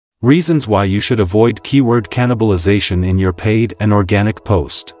Reasons why you should avoid keyword cannibalization in your paid and organic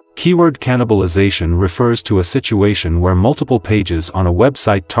post. Keyword cannibalization refers to a situation where multiple pages on a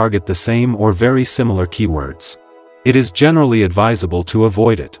website target the same or very similar keywords. It is generally advisable to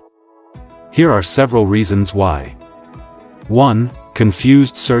avoid it. Here are several reasons why. 1.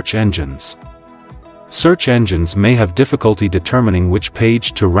 Confused search engines. Search engines may have difficulty determining which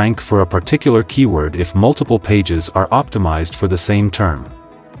page to rank for a particular keyword if multiple pages are optimized for the same term.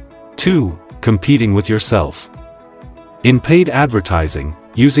 2. Competing with yourself. In paid advertising,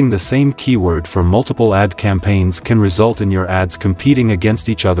 using the same keyword for multiple ad campaigns can result in your ads competing against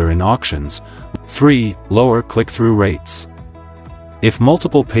each other in auctions. 3. Lower click-through rates. If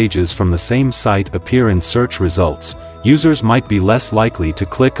multiple pages from the same site appear in search results, users might be less likely to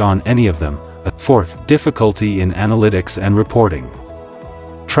click on any of them. 4. Difficulty in analytics and reporting.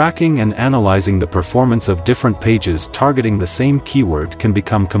 Tracking and analyzing the performance of different pages targeting the same keyword can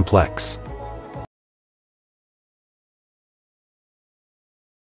become complex.